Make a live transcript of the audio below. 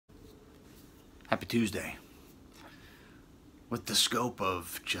Happy Tuesday. With the scope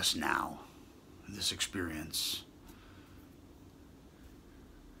of just now, this experience,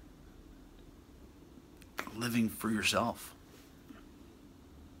 living for yourself,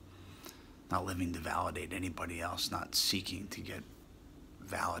 not living to validate anybody else, not seeking to get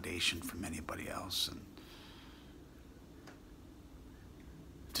validation from anybody else, and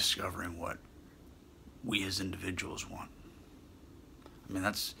discovering what we as individuals want. I mean,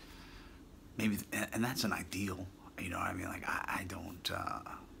 that's maybe, and that's an ideal, you know what I mean? Like, I don't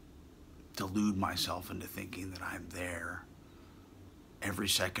delude myself into thinking that I'm there every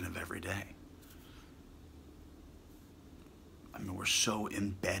second of every day. I mean, we're so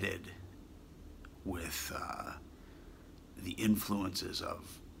embedded with the influences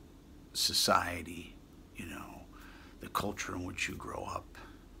of society, you know, the culture in which you grow up,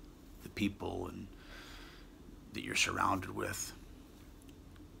 the people and that you're surrounded with.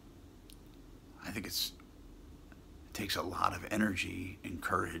 I think it takes a lot of energy and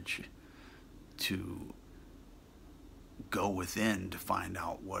courage to go within to find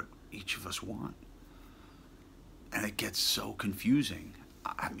out what each of us want. And it gets so confusing.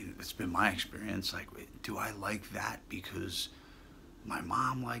 I mean, it's been my experience, like, do I like that because my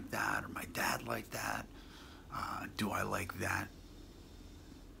mom liked that or my dad liked that? Do I like that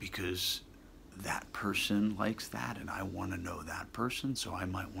because that person likes that and I want to know that person, so I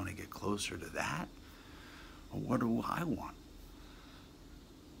might want to get closer to that? Or what do I want?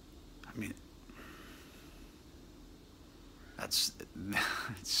 I mean, it's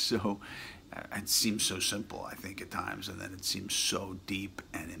so, it seems so simple, I think, at times, and then it seems so deep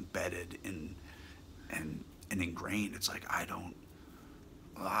and embedded in and ingrained. It's like I don't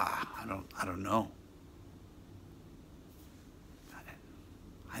know.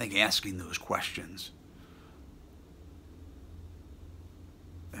 I think asking those questions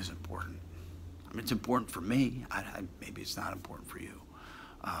is important. I mean, it's important for me. Maybe it's not important for you.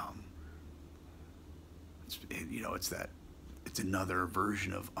 It's another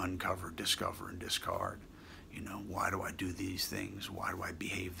version of uncover, discover, and discard. You know, why do I do these things? Why do I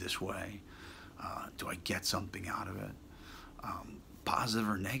behave this way? Do I get something out of it? Positive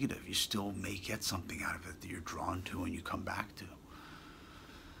or negative, you still may get something out of it that you're drawn to and you come back to.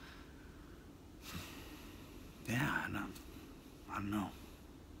 Yeah, I don't know.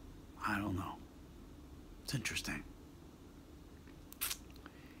 I don't know. It's interesting.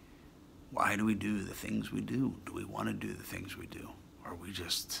 Why do we do the things we do? Do we want to do the things we do? Or are we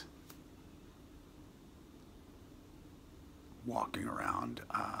just walking around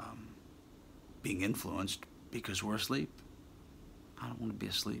being influenced because we're asleep? I don't want to be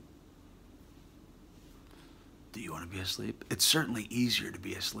asleep. Do you want to be asleep? It's certainly easier to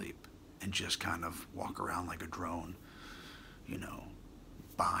be asleep and just kind of walk around like a drone, you know,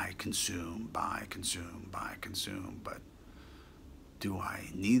 buy, consume, buy, consume, buy, consume. But do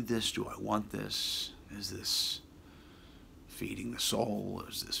I need this? Do I want this? Is this feeding the soul?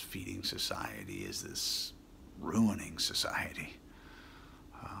 Is this feeding society? Is this ruining society?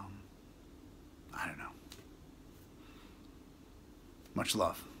 I don't know. Much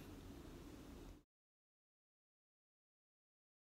love.